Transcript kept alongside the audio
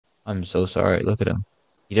I'm so sorry. Look at him.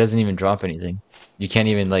 He doesn't even drop anything. You can't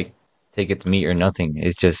even like take it to meat or nothing.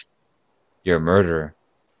 It's just you're a murderer.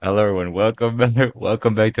 Hello everyone, welcome back.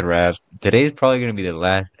 Welcome back to Raft. Today's probably gonna be the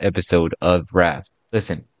last episode of Raft.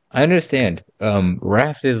 Listen, I understand.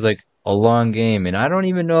 Raft is like a long game, and I don't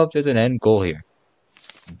even know if there's an end goal here.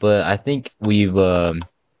 But I think we've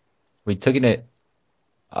taken it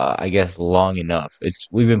I guess long enough.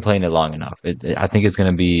 We've been playing it long enough. I think it's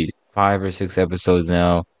gonna be 5 or 6 episodes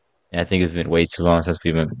now, and I think it's been way too long since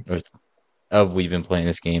we've been playing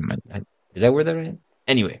this game. Did I word that right?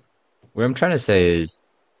 Anyway, what I'm trying to say is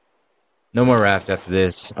no more raft after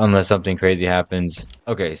this, unless something crazy happens.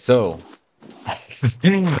 Okay, so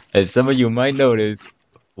as some of you might notice,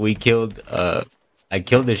 we killed I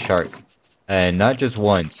killed a shark, and not just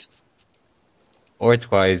once or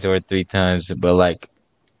twice or 3 times, but like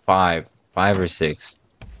five or six.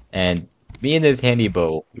 And me and this handy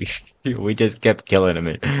bow, we just kept killing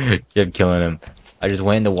him, kept killing him. I just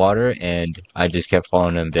went in the water and I just kept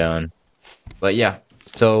following him down. But yeah,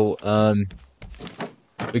 so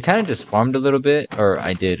we kind of just farmed a little bit, or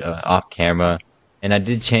I did off camera, and I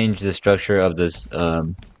did change the structure of this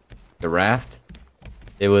the raft.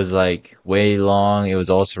 It was like way long. It was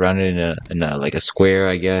all surrounded in a like a square,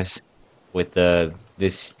 I guess, with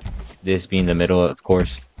this being the middle, of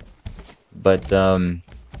course. But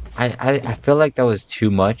I feel like that was too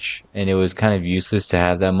much, and it was kind of useless to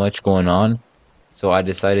have that much going on. So I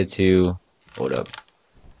decided to hold up.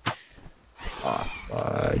 Oh,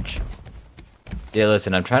 fudge. Yeah,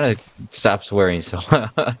 listen, I'm trying to stop swearing, so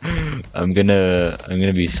I'm gonna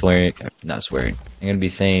be swearing, not swearing. I'm gonna be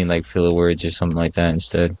saying like filler words or something like that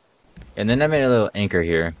instead. And then I made a little anchor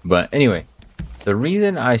here. But anyway, the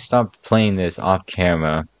reason I stopped playing this off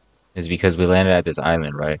camera is because we landed at this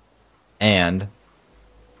island, right? And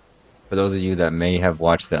for those of you that may have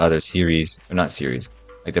watched the other series, or not series,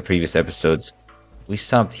 like the previous episodes, we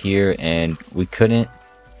stopped here and we couldn't.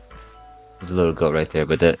 There's a little goat right there,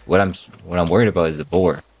 but what I'm worried about is the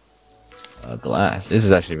boar. Glass. This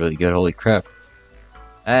is actually really good. Holy crap!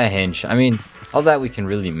 A hinge. I mean, all that we can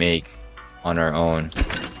really make on our own,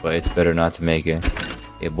 but it's better not to make it.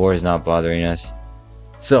 A boar is not bothering us.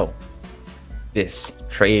 So, this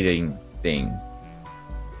trading thing.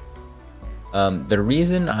 The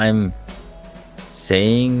reason I'm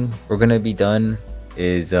saying we're gonna be done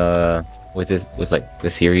is with like the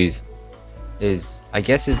series is I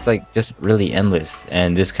guess it's like just really endless,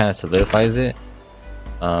 and this kind of solidifies it.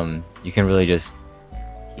 You can really just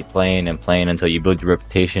keep playing and playing until you build your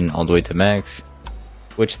reputation all the way to max,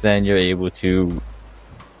 which then you're able to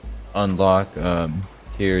unlock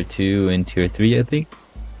tier 2 and tier 3, I think.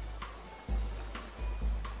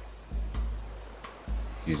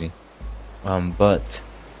 Excuse me. But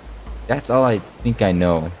that's all I think I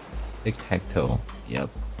know. Tic-tac-toe. Yep.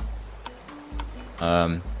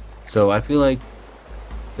 So I feel like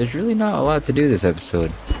there's really not a lot to do this episode.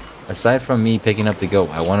 Aside from me picking up the goat.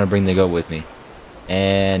 I want to bring the goat with me.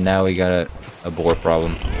 And now we got a boar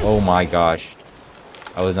problem. Oh my gosh.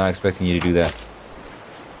 I was not expecting you to do that.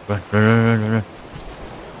 Run, run, run, run, run, run.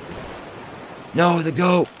 No, the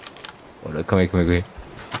goat! Oh, no, come here, come here,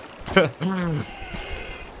 come here.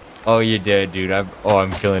 Oh, you're dead, dude.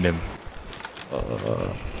 I'm killing him.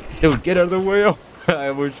 Dude, get out of the way. Oh, I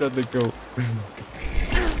almost shot the goat.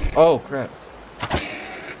 Oh, crap.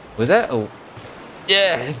 Was that? Oh,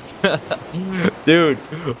 yes. Dude,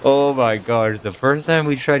 oh my gosh. The first time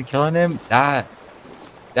we tried killing him, that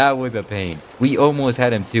was a pain. We almost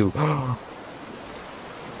had him too.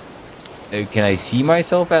 Can I see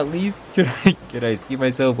myself at least? Can I see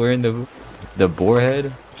myself wearing the boar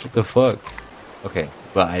head? What the fuck? Okay,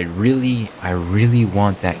 but I really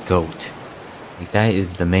want that goat. Like, that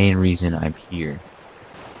is the main reason I'm here.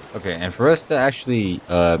 Okay, and for us to actually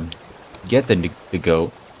get the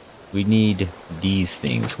goat, we need these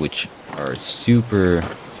things, which are super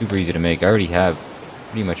easy to make. I already have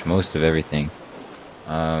pretty much most of everything.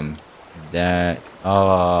 That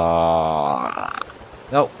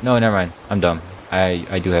no, never mind. I'm dumb.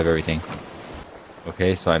 I do have everything.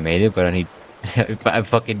 Okay, so I made it, but I need I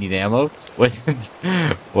fucking need ammo. What?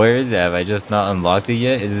 Where is that? Have I just not unlocked it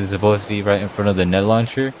yet? Is it supposed to be right in front of the net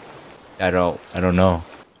launcher? I don't know.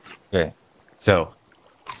 Okay, so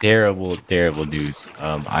terrible news.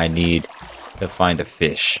 I need to find a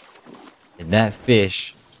fish, and that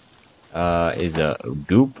fish is a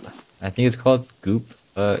goop. I think it's called goop.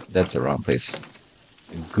 That's the wrong place.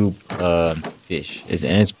 Goop fish is,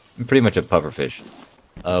 and it's pretty much a puffer fish.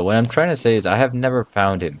 What I'm trying to say is I have never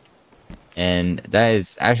found him. And that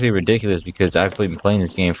is actually ridiculous because I've been playing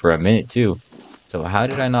this game for a minute too. So how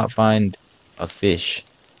did I not find a fish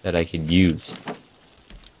that I could use?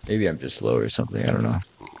 Maybe I'm just slow or something. I don't know.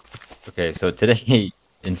 Okay, so today,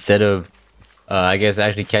 instead of, I guess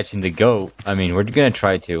actually catching the goat, I mean, we're gonna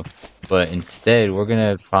try to, but instead we're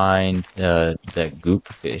gonna find that goop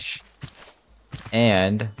fish.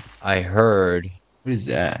 And I heard, what is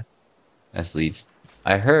that? That's leaves.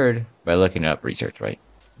 I heard by looking up research, right,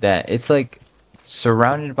 that it's like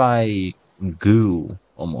surrounded by goo,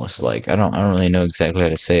 almost like I don't really know exactly how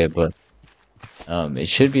to say it, but it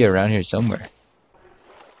should be around here somewhere.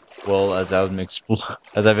 Well, as I've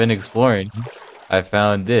been exploring, I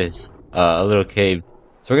found this a little cave.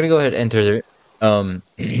 So we're gonna go ahead and enter it. Um,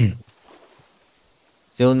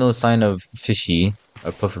 still no sign of fishy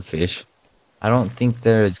or puffer fish. I don't think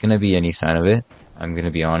there's gonna be any sign of it. I'm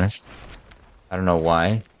gonna be honest. I don't know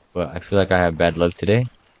why, but I feel like I have bad luck today.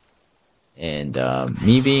 And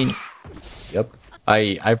me being, yep,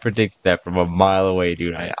 I predicted that from a mile away,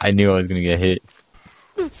 dude. I knew I was gonna get hit.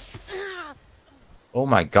 Oh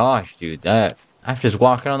my gosh, dude, that I'm just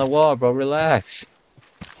walking on the wall, bro. Relax.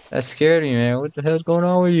 That scared me, man. What the hell's going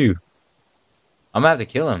on with you? I'm gonna have to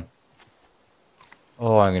kill him.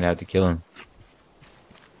 Oh, I'm gonna have to kill him.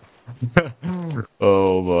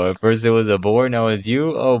 Oh boy, first it was a boar, now it's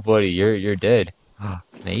you. Oh buddy, you're dead. Can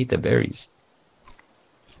I eat the berries?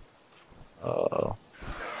 Oh.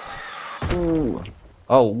 Ooh.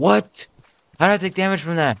 Oh, what? How did I take damage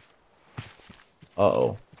from that?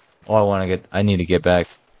 Uh-oh. Oh, I need to get back.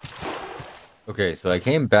 Okay, so I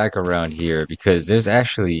came back around here because there's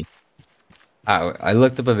actually I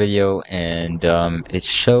looked up a video and it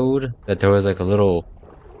showed that there was like a little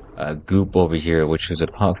goop over here, which was a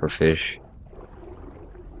puffer fish.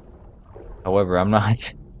 However, I'm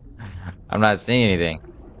not I'm not seeing anything.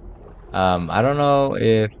 I don't know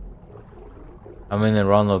if I'm in the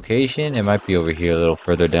wrong location. It might be over here a little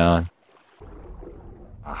further down.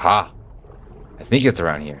 Aha! I think it's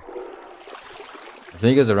around here. I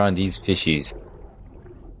think it's around these fishies.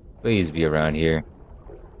 Please be around here.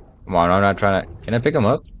 Come on, I'm not trying to. Can I pick them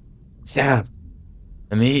up? Stop!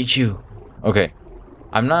 Let me eat you. Okay.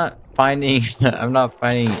 I'm not finding. I'm not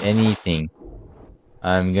finding anything.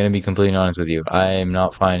 I'm gonna be completely honest with you. I am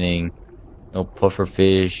not finding no puffer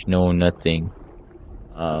fish, no nothing.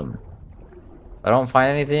 If I don't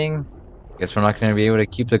find anything, guess we're not gonna be able to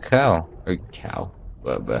keep the cow or cow.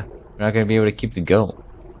 But we're not gonna be able to keep the goat.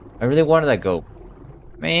 I really wanted that goat,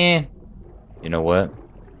 man. You know what?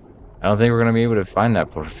 I don't think we're gonna be able to find that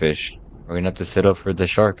poor fish. We're gonna have to sit up for the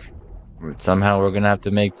shark. Somehow we're gonna have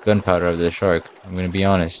to make gunpowder of the shark. I'm gonna be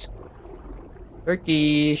honest.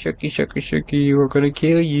 Sharky, sharky, sharky, sharky, we're gonna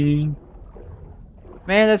kill you.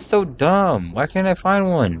 Man, that's so dumb. Why can't I find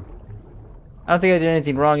one? I don't think I did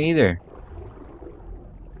anything wrong either.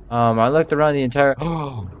 I looked around the entire.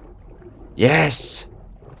 Oh, yes,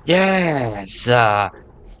 yes.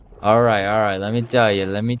 All right, all right. Let me tell you.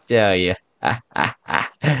 Let me tell you.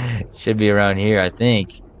 Should be around here, I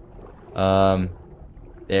think. Um,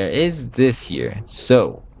 there is this here.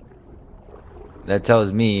 So that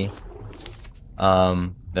tells me,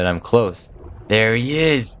 that I'm close. There he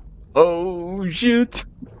is. Oh shit.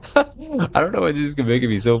 I don't know why this is making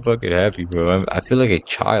me so fucking happy, bro. I feel like a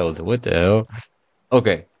child. What the hell?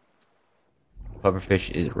 Okay. Pufferfish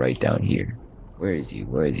is right down here. Where is he?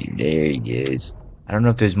 Where is he? There he is. I don't know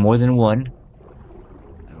if there's more than one.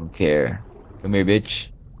 I don't care. Come here, bitch.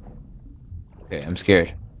 Okay, I'm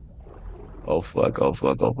scared. Oh fuck, oh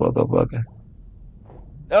fuck, oh fuck, oh fuck.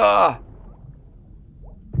 Ah!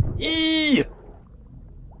 Eee!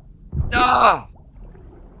 Ah!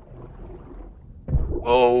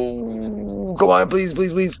 Oh, come on, please,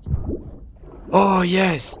 please, please. Oh,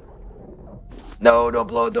 yes. No, don't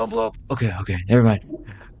blow up, don't blow up. Okay, okay, never mind.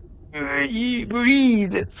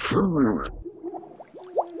 Breathe.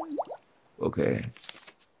 Okay.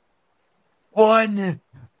 One.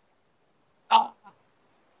 Ah,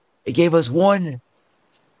 it gave us one.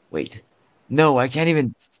 Wait. No, I can't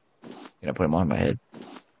even. Can I put him on my head?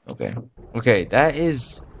 Okay. Okay, that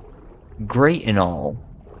is great and all.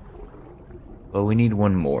 But we need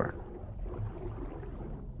one more.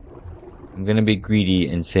 I'm gonna be greedy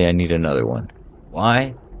and say I need another one.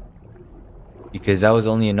 Why? Because that was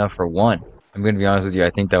only enough for one. I'm gonna be honest with you, I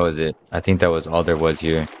think that was it. I think that was all there was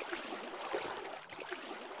here.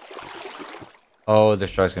 Oh, the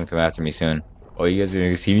shark's gonna come after me soon. Oh, you guys are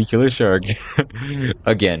gonna see me kill a shark.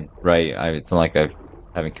 Again, right. It's not like I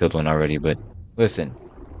haven't killed one already, but listen.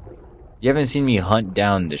 You haven't seen me hunt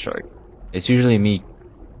down the shark. It's usually me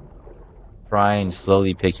trying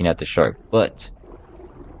slowly picking at the shark, but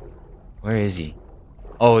where is he?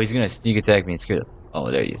 Oh, he's gonna sneak attack me and scare them.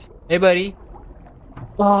 Oh, there he is. Hey, buddy.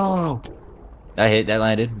 Oh, that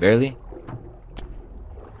landed barely.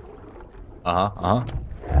 Uh-huh.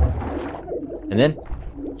 And then,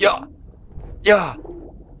 yeah, yeah,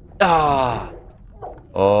 ah.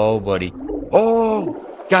 Oh, buddy. Oh,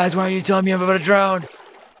 guys, why are you telling me I'm about to drown?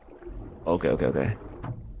 Okay, okay, okay.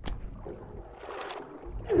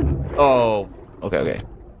 Oh, okay, okay.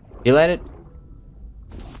 He landed.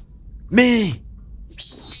 Me.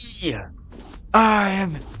 Yeah.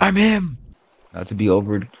 I'm him. Not to be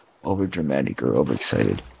over dramatic or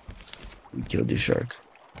overexcited. We killed the shark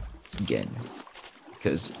again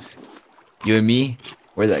because you and me,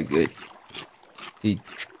 we're that good. The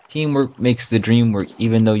teamwork makes the dream work,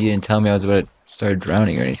 even though you didn't tell me I was about to start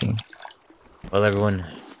drowning or anything. Well, everyone,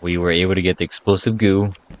 we were able to get the explosive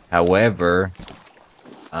goo. However,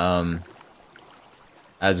 um,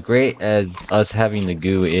 as great as us having the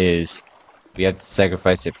goo is, we have to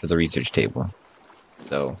sacrifice it for the research table.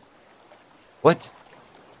 So, what?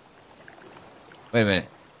 Wait a minute.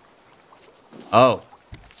 Oh,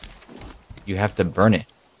 you have to burn it.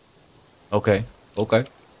 Okay, okay,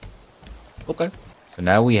 okay. So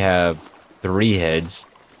now we have 3 heads.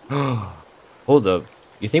 Hold up.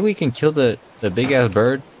 You think we can kill the big ass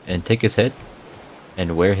bird and take his head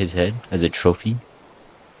and wear his head as a trophy?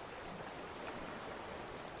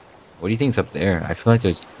 What do you think's up there? I feel like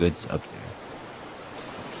there's goods up there.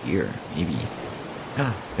 Up here, maybe.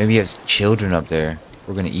 Maybe he has children up there.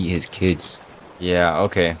 We're gonna eat his kids. Yeah,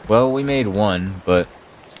 okay. Well, we made one, but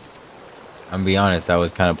I'm gonna be honest, that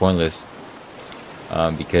was kind of pointless.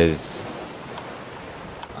 Because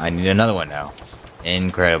I need another one now.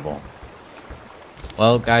 Incredible.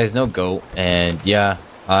 Well, guys, no goat, and yeah,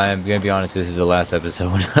 I'm gonna be honest. This is the last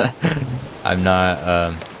episode. I'm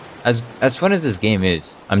not as fun as this game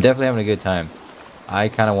is. I'm definitely having a good time. I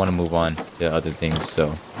kind of want to move on to other things,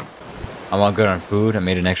 so I'm all good on food. I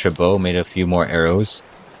made an extra bow, made a few more arrows.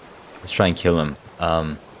 Let's try and kill him.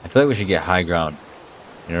 I feel like we should get high ground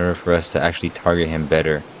in order for us to actually target him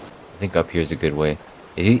better. I think up here is a good way.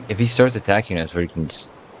 If he starts attacking us, we can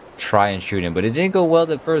just try and shoot him. But it didn't go well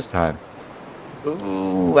the first time.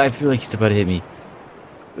 Ooh, I feel like he's about to hit me.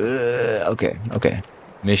 Okay, okay.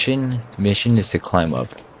 Mission is to climb up.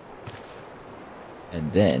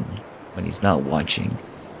 And then, when he's not watching,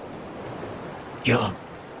 kill him.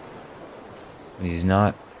 When he's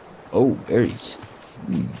not... Oh, berries.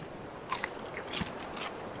 I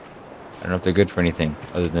don't know if they're good for anything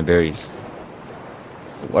other than berries.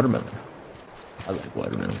 Watermelon. I like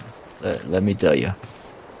watermelon. Let me tell you.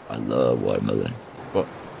 I love watermelon. Well,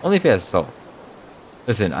 only if it has salt.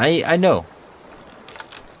 Listen, I know.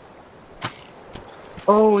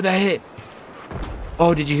 Oh, that hit.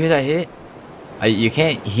 Oh, did you hear that hit? You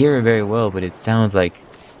can't hear it very well, but it sounds like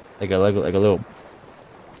a little,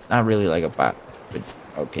 not really like a bot, but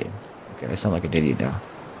okay. I sound like an idiot now.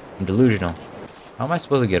 I'm delusional. How am I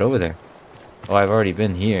supposed to get over there? Oh, I've already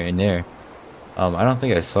been here and there. I don't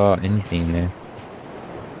think I saw anything there.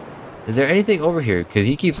 Is there anything over here? Cause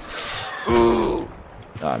he keeps. Ooh.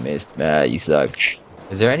 Oh, I missed. You suck.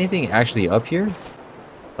 Is there anything actually up here?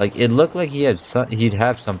 Like, it looked like he'd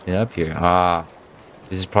have something up here. Ah,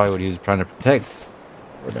 this is probably what he was trying to protect.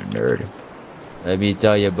 What a nerd. Let me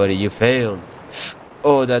tell you, buddy, you failed.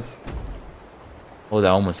 Oh, that's... Oh, that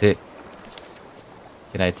almost hit.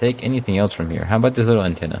 Can I take anything else from here? How about this little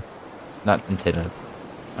antenna? Not antenna.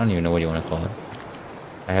 I don't even know what you want to call it.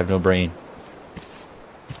 I have no brain.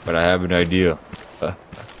 But I have an idea. And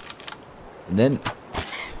then...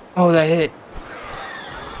 Oh, that hit.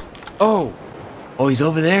 Oh! Oh, he's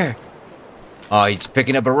over there. Oh, he's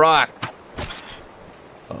picking up a rock.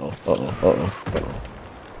 Uh-oh.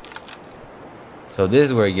 So this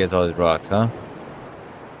is where he gets all his rocks, huh?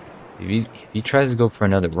 If he tries to go for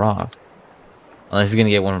another rock, unless he's gonna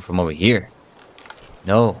get one from over here.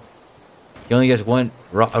 No. He only gets a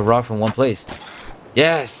rock from one place.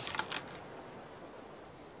 Yes!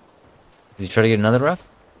 Did he try to get another rock?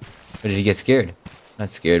 Or did he get scared? Not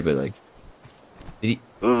scared, but like... Did he...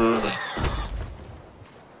 Ugh.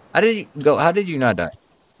 How did you not die?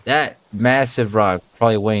 That massive rock,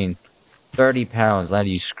 probably weighing 30 pounds,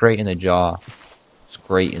 landed you straight in the jaw.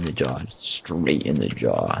 Straight in the jaw. Straight in the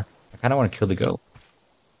jaw. I kind of want to kill the goat.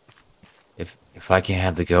 If I can't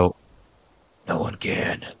have the goat, no one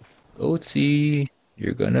can. Goatsy,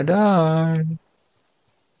 you're gonna die.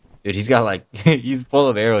 Dude, he's got like, he's full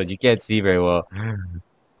of arrows. You can't see very well.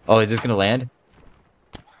 Oh, is this gonna land?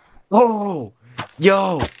 Oh,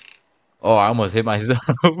 yo. Oh, I almost hit myself.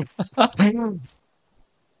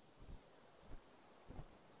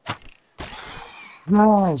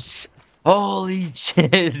 Yes. Holy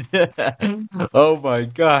shit. Oh my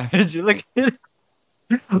gosh. Look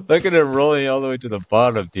at him rolling all the way to the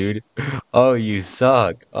bottom, dude. Oh, you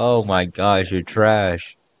suck. Oh my gosh, you're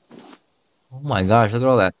trash. Oh my gosh, look at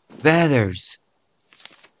all that. Feathers.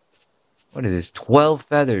 What is this? 12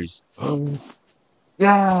 feathers.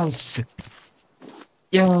 Yes.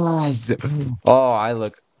 Yes. Oh, I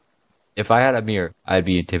look. If I had a mirror, I'd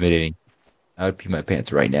be intimidating. I would pee my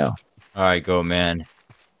pants right now. All right, go, man.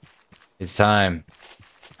 It's time.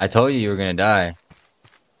 I told you were gonna die.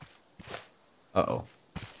 Uh-oh.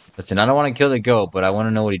 Listen, I don't want to kill the goat, but I want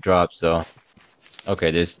to know what he drops, so.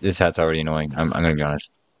 Okay, this hat's already annoying. I'm gonna be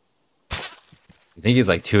honest. I think he's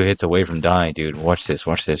like 2 hits away from dying, dude. Watch this,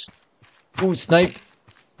 watch this. Ooh, sniped.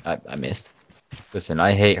 I missed. Listen,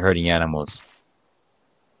 I hate hurting animals.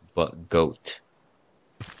 But goat.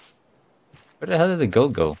 Where the hell did the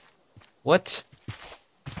goat go? What?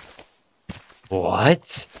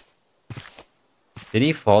 What? Did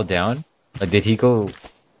he fall down? Like, did he go...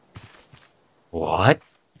 What?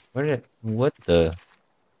 What the...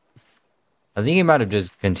 I think he might have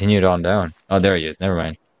just continued on down. Oh, there he is. Never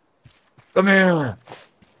mind. Come here!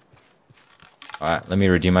 Alright, let me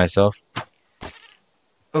redeem myself.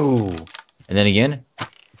 Oh! And then again.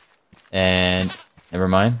 And... Never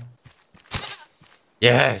mind.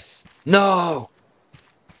 Yes! No!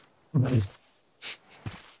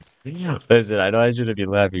 Listen, I know I shouldn't be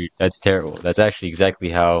laughing. That's terrible. That's actually exactly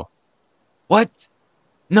how... What?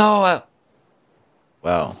 No!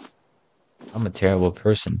 Wow. I'm a terrible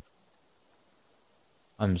person.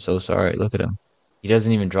 I'm so sorry. Look at him. He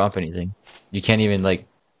doesn't even drop anything. You can't even, like,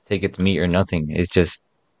 take it to meat or nothing. It's just...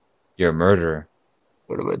 You're a murderer.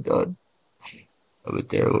 What have I done? I'm a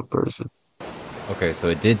terrible person. Okay, so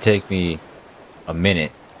it did take me a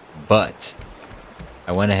minute, but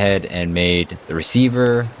I went ahead and made the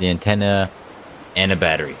receiver, the antenna, and a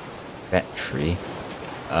battery. Battery.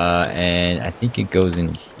 And I think it goes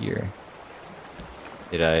in here.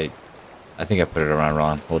 Did I think I put it around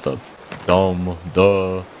wrong. Hold up.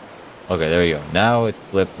 Duh. Okay, there we go. Now it's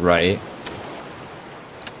flipped right.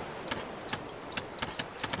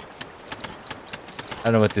 I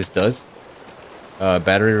don't know what this does.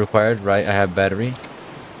 Battery required, right? I have battery.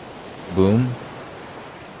 Boom.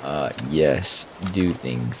 Yes. Do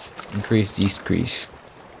things. Increase, decrease.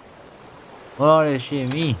 Oh, that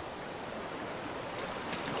shit me.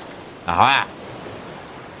 Aha!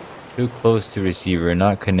 Too close to receiver,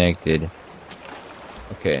 not connected.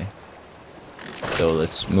 Okay. So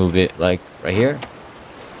let's move it like right here.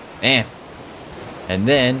 Bam! And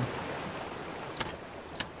then...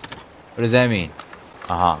 What does that mean?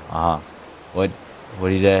 What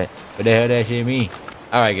did that... What the hell that shit mean?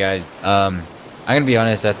 Alright guys, I'm gonna be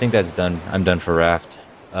honest, I think that's done. I'm done for Raft.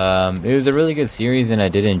 It was a really good series and I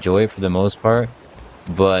did enjoy it for the most part.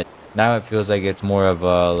 But now it feels like it's more of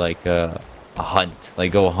a hunt.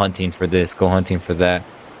 Like go hunting for this, go hunting for that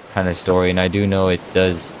kind of story. And I do know it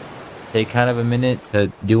does take kind of a minute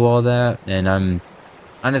to do all that. And I'm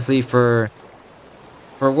honestly for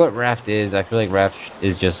what Raft is, I feel like Raft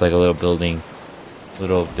is just like a little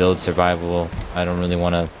build survival. I don't really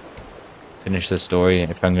want to finish the story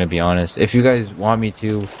if I'm gonna be honest. If you guys want me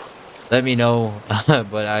to, let me know.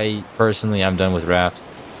 But I personally, I'm done with Raft.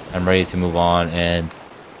 I'm ready to move on and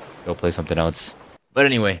go play something else. But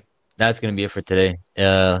anyway, that's gonna be it for today.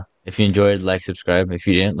 If you enjoyed, like, subscribe. If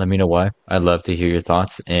you didn't, let me know why. I'd love to hear your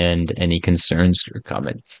thoughts and any concerns or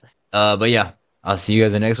comments. But yeah, I'll see you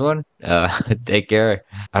guys in the next one. Take care.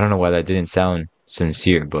 I don't know why that didn't sound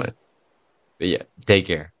sincere, but yeah, take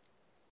care.